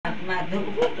माधव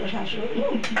को तो शाशु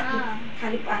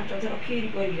खाली 5 थर खीर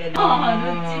कर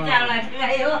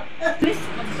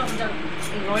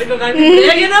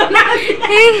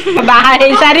बाहर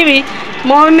सारी भी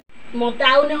मत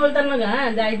आउ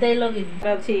जाई लगे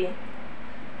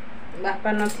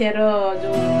बापा नथियार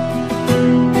जो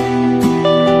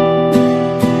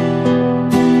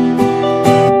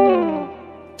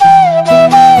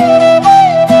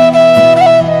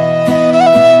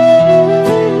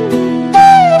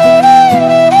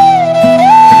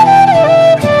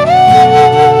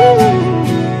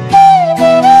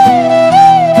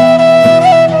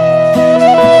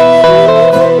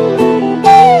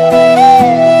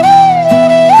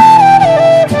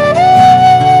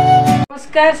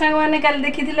सांग मैंने कल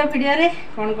देखी वीडियो रे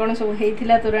कौन कौन सब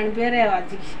होता तोराणी पिया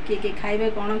आज किए किए खाइबे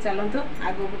कौन चलतु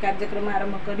आगो कार्यक्रम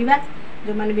आरंभ करवा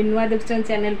जो मैंने भी नुआ देखुन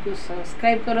चैनल को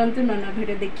सब्सक्राइब करूँ नुआ नुआ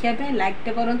भिडियो देखिए लाइक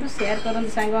टे करूँ शेयर करूँ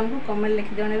सांग मान कमेंट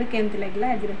लिखि जनइबे केमती लगे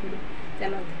आज वीडियो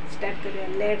चलते स्टार्ट करिया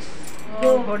लेट्स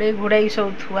घोड़े घोड़ाई सब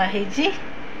थुआ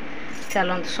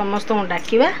चलते समस्त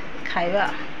डाकिबा खाइबा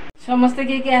समस्ते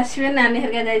किए किए आसबे नानी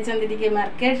हरिका जाइए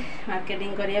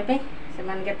मार्केटिंग करने से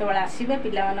केतल आसबे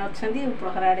पिला अच्छा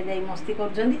उपहर आड़े जा मस्ती कर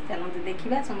चलते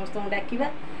देखा समस्त डाकिबा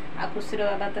आ खुशीर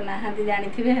बाबा तो नहांती जानी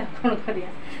कौन करिया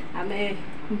आमे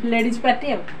लेडीज पार्टी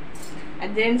आ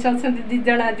जेन्ट्स अच्छा 2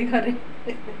 जन आज घरे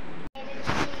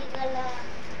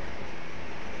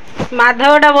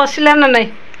माधवटा बसला ना नहीं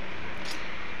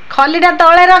खलीटा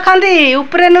तले रखती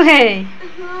उपरे नुहे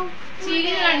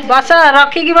बस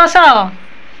रखिकी बस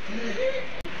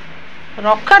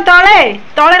रख तले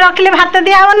तले रखिले भात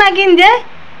दिया हो ना कि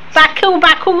पाखु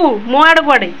पाखु मो आड़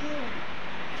पड़े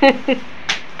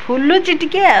फुलुची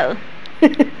टिके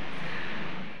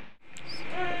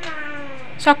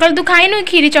सकाल तू खाइनु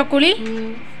खीरी चकुली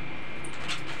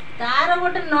तार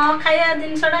गोटे न खाया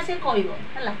जिनसटा से कहबो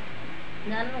हला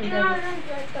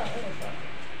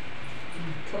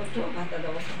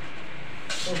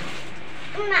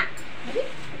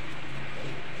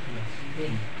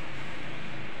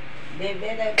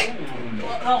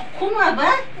रखुनु बाबा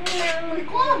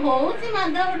कौन हो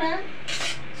माधवटा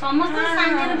समस्त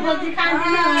सांगे भोजी खाती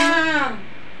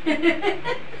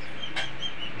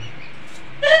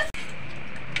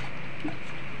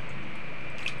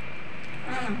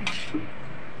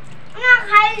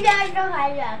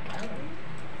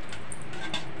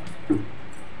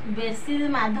बेसी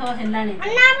माधव हेलानी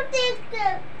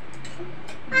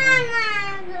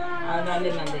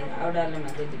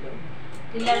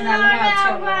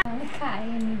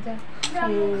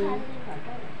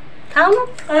खाऊनु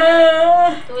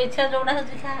तू इच्छा जोड़ा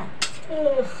खा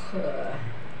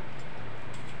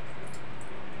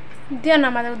दिया ना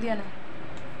माधव दिया ना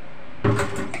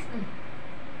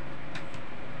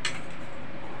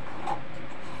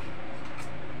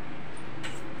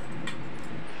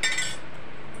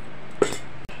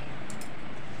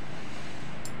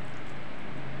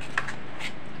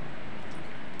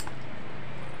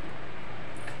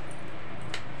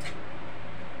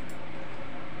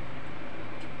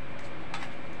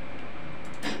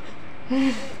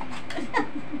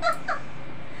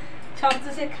छत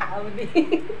से खाओ भी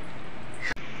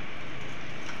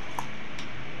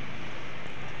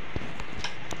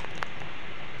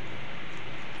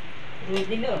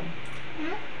रोदिलो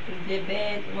जेबे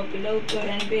तुम पिलो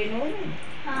तोराणी पे नो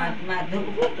माधव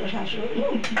को तो शाशु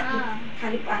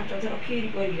खाली 5 थर खीर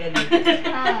कर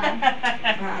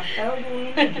भात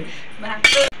भात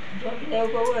जो पिला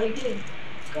को आई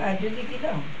काजू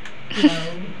दिखिलो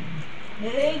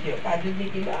जो काजू 2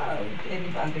 किलो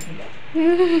 5 किलो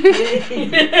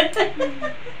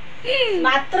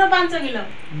मात्र 5 किलो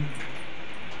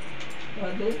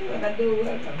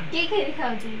की खीर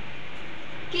खाउची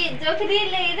की जो खीर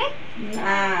ले रे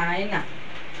नहीं ना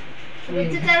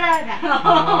रुचि चावल का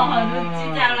रुचि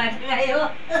चावल खायो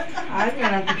आज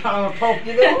ना तो खाओ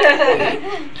ठोकी दो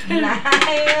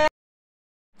नहीं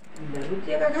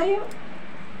रुचि का खायो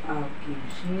आ की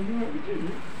से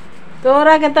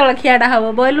तोरा केतल खियाटा हम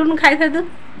बोलुन खाई तू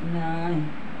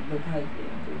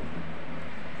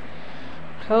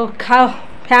हो खाओ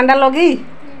फैंडा लगी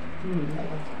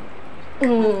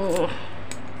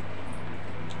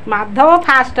माधव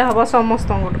फास्ट हम समस्त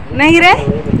नहीं रे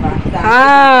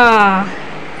हाँ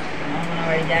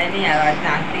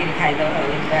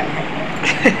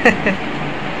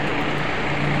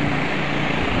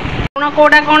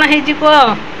कौटा कौन है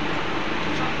कह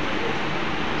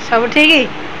सब ठीक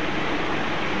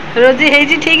रोजी है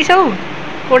ठीक सब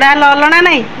कौड़ा अलना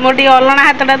नहीं मोर टे अलना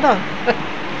हाथटा तो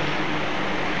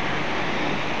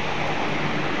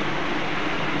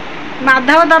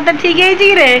माधव तते ठीक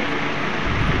है रे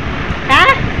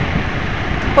हाँ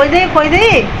खोई दे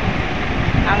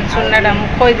ଆମ ଚୁନାଟା ମୁଁ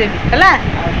ଖୋଇଦେବି ହେଲା।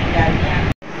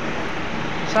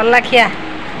 ସରିଲା ଖିଆ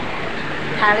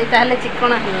ଥାଳି ତାହେଲେ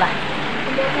ଚିକଣ ହେଲା।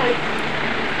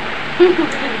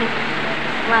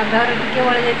 ମାଧବରେ ଟିକେ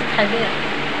ବଳି ଯାଇଛି ଖାଇଦେ।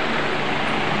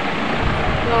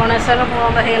 ଗଣେଶର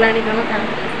ବନ୍ଦ ହେଇଗଲାଣି କଣ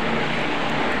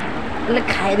ହେଲେ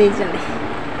ଖାଇ ଦେଇଛନ୍ତି।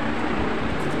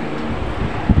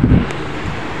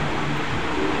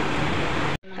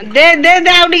 ଦେ ଦେ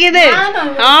ଦେ ଆଉ ଟିକେ ଦେ।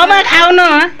 ହଁ ବା ଖାଉନ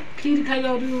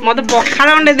ମତେ ପଖାଳ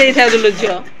ଅଣ୍ଡେ ଦେଇଥାଉଥିଲୁ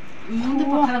ଝିଅ।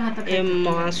 ଏ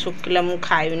ମା ଶୁଖିଲା ମୁଁ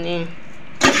ଖାଇବିନି।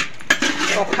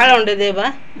 ପଖାଳ ଅଣ୍ଡେ ଦେ ବା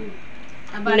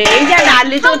ନେଇଯା।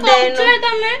 ଡାଲି ତ ଦେଇନୁ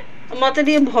ମତେ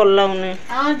ଟିକେ ଭଲ ଲାଗୁନି।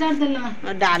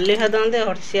 ଡାଲି ଭାତ ଦେ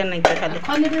ହର୍ଷିଆ ନାଇଁ ଖାଲି।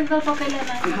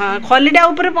 ହଁ ଖଲିଟା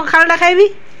ଉପରେ ପଖାଳଟା ଖାଇବି।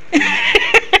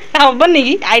 ହବନି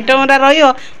କି ଆଇଟମଟା ରହିବ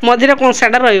ମଝିରେ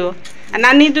କଂସାଟା ରହିବ।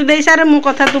 ନାନୀ ତୁ ଦେଇ ସାରେ ମୁଁ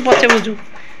କଥା ତୁ ପଛେ ବୁଝୁ।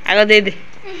 ଆଗ ଦେଇଦେ।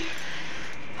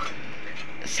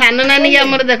 ସାନ ନାନୀ କି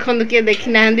ଆମର ଦେଖନ୍ତୁ କିଏ ଦେଖି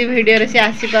ନାହାନ୍ତି ଭିଡିଓରେ ସେ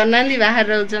ଆସି ପାରୁନାହାନ୍ତି ବାହାରେ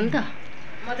ରହୁଛନ୍ତି ତ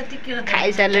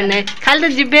ଖାଇସାରିଲେ ନାଇଁ ଖାଲି ତ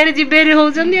ଯିବେରି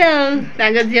ହଉଛନ୍ତି ଆଉ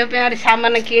ତାଙ୍କ ଝିଅ ପାଇଁ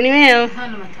ସାମାନ କିଣିବେ ଆଉ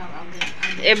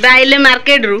ଏବେ ଆଇଲେ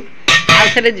ମାର୍କେଟରୁ ଆଉ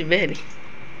ଥରେ ଯିବେ ହେରି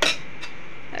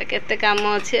କେତେ କାମ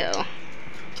ଅଛି ଆଉ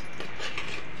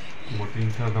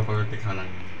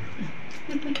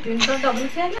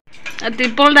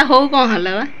ତ୍ରିପଲଟା ହଉ କଣ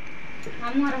ହେଲା ବା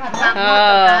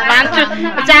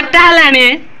 4ଟା ହେଲାଣି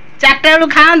 4ଟା ବେଳୁ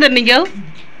ଖାଆନ୍ତନି କି ଆଉ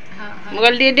ମୁଁ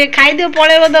କହିଲି ଟିକେ ଖାଇଦିଅ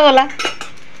ପଳେଇବ ତ ଗଲା।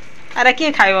 ଆରେ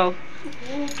କିଏ ଖାଇବ ଆଉ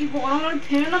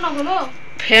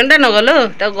ଫ୍ୟାନ୍ଟା ନଗଲୁ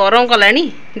ତାକୁ ଗରମ କଲାଣି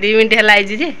 2 ମିନିଟ୍ ହେଲା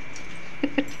ଆଇଛି ଯେ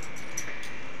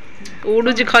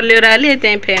ଉଡୁଛି ଖଲିଗୁରା ହେଲି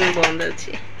ସେଥିପାଇଁ ଫ୍ୟାନ୍ ବନ୍ଦ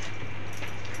ଅଛି।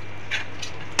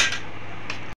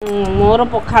 ମୋର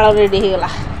ପଖାଳ ରେଡି ହେଇଗଲା।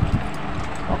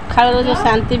 ପଖାଳର ଯୋଉ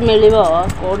ଶାନ୍ତି ମିଳିବ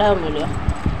କୋଉଟା ମିଳିବ।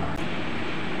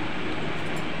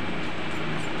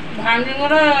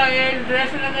 ଭାଣ୍ଡିଙ୍କର ଏ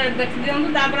ଡ୍ରେସ୍ ଦେଖିଦିଅନ୍ତୁ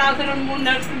ତାପରେ ଆଉ ଥରେ ମୁଁ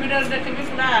ନେକ୍ସଟ ଭିଡ଼ିଓରେ ଦେଖିବି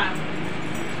ପୁରା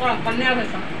କ'ଣ କନ୍ୟା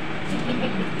ବେଶ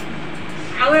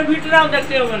ଆଉ ଏ ଭିଡ଼ିଓରେ ଆଉ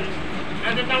ଦେଖି ହେବନି।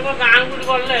 ଆଉ ତାଙ୍କ ଗାଁକୁ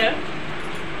ଗଲେ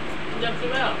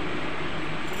ଦେଖିବେ ଆଉ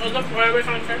ତ ପଳେଇବେ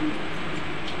ସାଙ୍ଗେ ସାଙ୍ଗେ।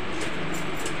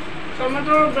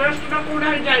 ସମସ୍ତଙ୍କ ଡ୍ରେସ୍ଟା କୋଉଟା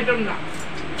ହେଇଛି ଆଇଟମ୍ଟା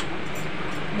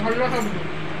ଭଲ ସବୁ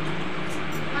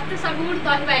ମତେ ସବୁ ଗୁଡ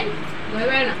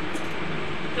ଦହିବାଣି ନା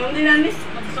କେମିତି ଜାଣିନି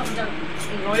ମତେ ସବୁ ଯାଉ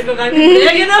ରହି ତ ଗାଡ଼ି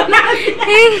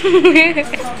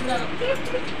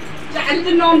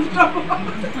ଚାଲିଛି ନନ୍‌ଷ୍ଟପ୍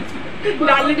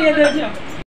ଡାଲି ଟିକେ ଦେଇଛ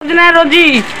ନା ରୋଜି।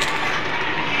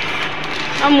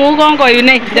 ଆଉ ମୁଁ କ'ଣ କହିବି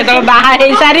ନାଇଁ ଯେତେବେଳେ ବାହା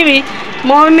ହେଇସାରିବି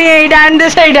ମମି ଏଇଟା ଆଣିଦେ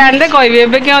ସେଇଟା ଆଣିଦେ କହିବି।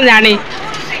 ଏବେ କ'ଣ ଜାଣି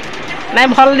ନାଇଁ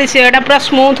ଭଲ ଦିଶିବ ଏଇଟା ପୁରା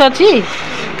ସ୍ମୁଥ୍ ଅଛି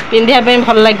ପିନ୍ଧିବା ପାଇଁ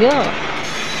ଭଲ ଲାଗିବ।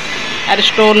 ଆରେ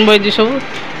ଷ୍ଟୋନ୍ ବଇଛି ସବୁ।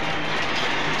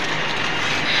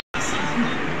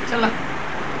 ଚଲ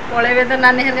ପଳେଇବେ ତ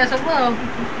ନାନୀ ହେରିକା ସବୁ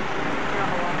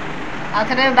ଆଉ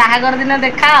ଥରେ ବାହାଘର ଦିନ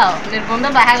ଦେଖା ଆଉ ନିର୍ବନ୍ଧ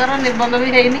ବାହାଘର ନିର୍ବନ୍ଧ ବି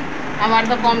ହେଇନି ଆମ ଆଡ଼େ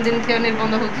ତ କମ୍ ଦିନ ଥିବ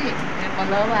ନିର୍ବନ୍ଧ ହେଉଛି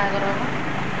ନିର୍ବନ୍ଧ ହବ ବାହାଘର ହବ।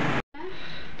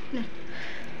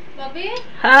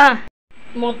 ହଁ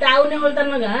ମତେ ଆଉ ନେ ବୋଲତା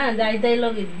ନା ଯାଇ ତାଇ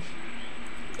ଲଗେଇଦି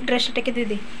ଡ୍ରେସ୍ ଟିକେ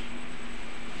ଦିଦି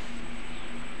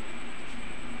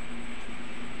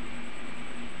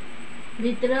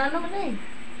ଭିତରେ ଆନ ନାଇଁ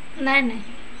ନାଇଁ ନାଇଁ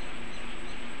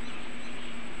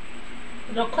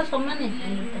ରଖ ସମାନେ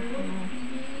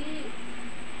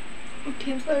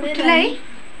ଉଠିଲା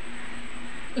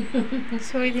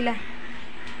ଶୋଇଥିଲା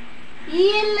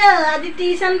ଇଲୋ ଆଜି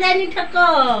ଟ୍ୟୁସନ ଯାଇନି ଠକ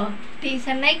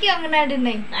ଟ୍ୟୁସନ ନାଇଁ କି ଅଙ୍ଗନବାଡି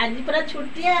ନାଇଁ ଆଜି ପୁରା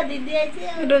ଛୁଟିଆ ଦିଦି ଆଇଛି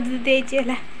ଆଉ ରୋଜ ଦିଦି ଆଇଛି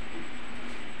ହେଲା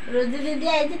ରୋଜି ଦିଦି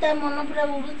ଆଇଛି ତା ମନ ପୁରା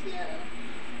ଉଡୁଛି ଆଉ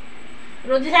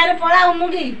ରୋଜି ସାରେ ପଳା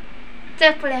ଉମୁକି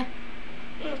ଚାଲ ପଳା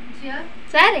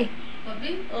ସାରେ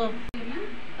ଓ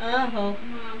ହଉ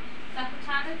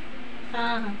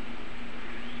ହଁ ହଁ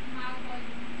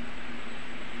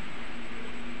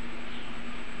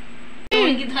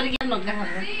ଧରିକି ଲଗା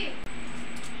ହବ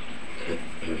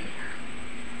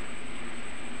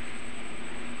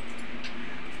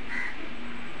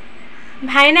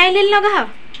ଭାଇନା ଆଇଲେ ଲଗାଅ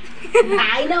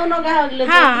ଭାଇନା ଲଗା ହବ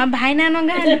ହଁ ଭାଇନା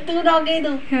ନଗା ତୁ ଲଗେଇ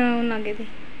ଦଉ ହଁ ନଗେଇ ଦେ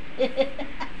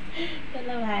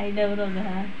ଭାଇନା ଲଗା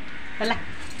ହେଲା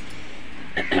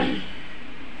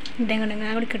ଡେଙ୍ଗ ଡେଙ୍ଗ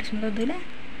ଆଉ କେତେ ସୁନ୍ଦର ଦୁଇଲା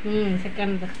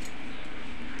ସେକେଣ୍ଡ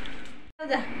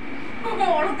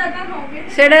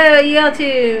ସେଟା ଇଏ ଅଛି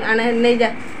ଆଣେ ନେଇଯା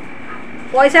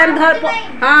ପଇସା ଧର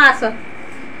ହଁ ଆସ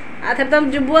ଆଥରେ ତମ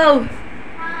ଯିବୁ ଆଉ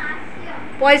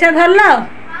ପଇସା ଧରିଲ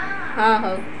ହଁ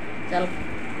ହଉ ଚାଲ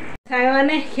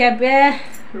ସାଙ୍ଗମାନେ ଖିଆପିଆ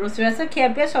ରୋଷେଇବାସ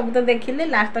ଖିଆପିଆ ସବୁ ତ ଦେଖିଲେ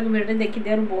ଲାଷ୍ଟ ତକ ଭିଡ଼ିଓ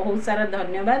ଦେଖିଥିବାରୁ ବହୁତ ସାରା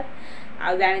ଧନ୍ୟବାଦ।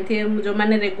 ଆଉ ଜାଣିଥିବେ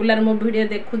ଯେଉଁମାନେ ରେଗୁଲାର ମୋ ଭିଡ଼ିଓ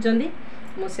ଦେଖୁଛନ୍ତି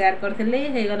ମୁଁ ସେୟାର କରିଥିଲି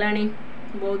ହେଇଗଲାଣି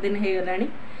ବହୁତ ଦିନ ହେଇଗଲାଣି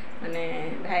ମାନେ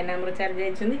ଭାଇନା ଆମର ଚାଲି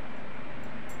ଯାଇଛନ୍ତି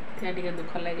ଟିକେ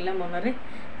ଦୁଃଖ ଲାଗିଲା ମନରେ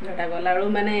ଯେଉଁଟା ଗଲାବେଳୁ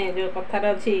ମାନେ ଯେଉଁ କଥାରେ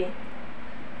ଅଛି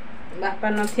बापा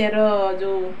नथियार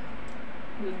जो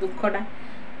दुखटा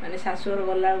माने शाशुर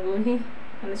गला ही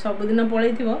माने सबुदिन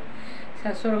पलि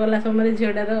शाशुर गला समय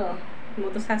झीटार मु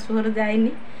तो शाशुघर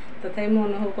जाइनी तथा मु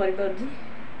अनुभव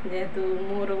करेतु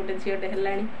मोर गोटे झीटे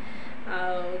है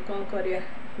कौन कर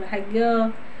भाग्य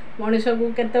मनीष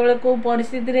को केतबेले को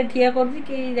परिस्थिति रे ठिया कर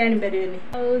जापर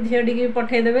झीटी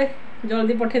पठेदेवे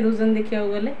जल्दी पठे दौन देखा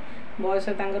गले बयस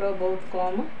तांकर बहुत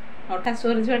कम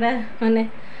 28 झीटा माने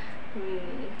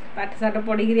पाठशाठ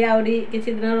पढ़ी आहरी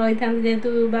किसी दिन रही था जेहेतु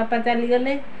बापा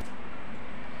चलीगले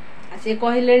सी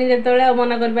कहले जो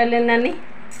मना कर पारे नानी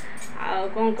आ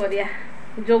कौन करिया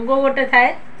जोग गोटे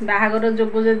थाए बाहागर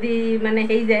जोग जदि माने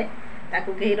हो जाए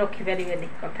ताकू कहीं रखिपारे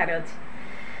कथार अच्छी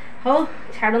हो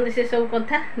छाड़ू से सब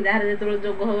कथा जार जो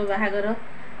जोग हम बाहागर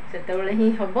से ही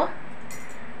हम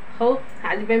हो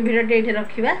आज भिडियो ये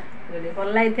रखा जब भल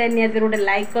लगी था निहत गोटे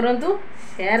लाइक करूँ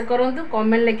शेयर करूँ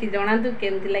कमेंट लिखि जनातु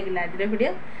केमती लगे आज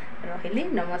भिडियो रही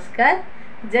नमस्कार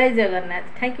जय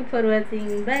Jagannath thank you for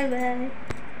watching bye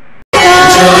bye.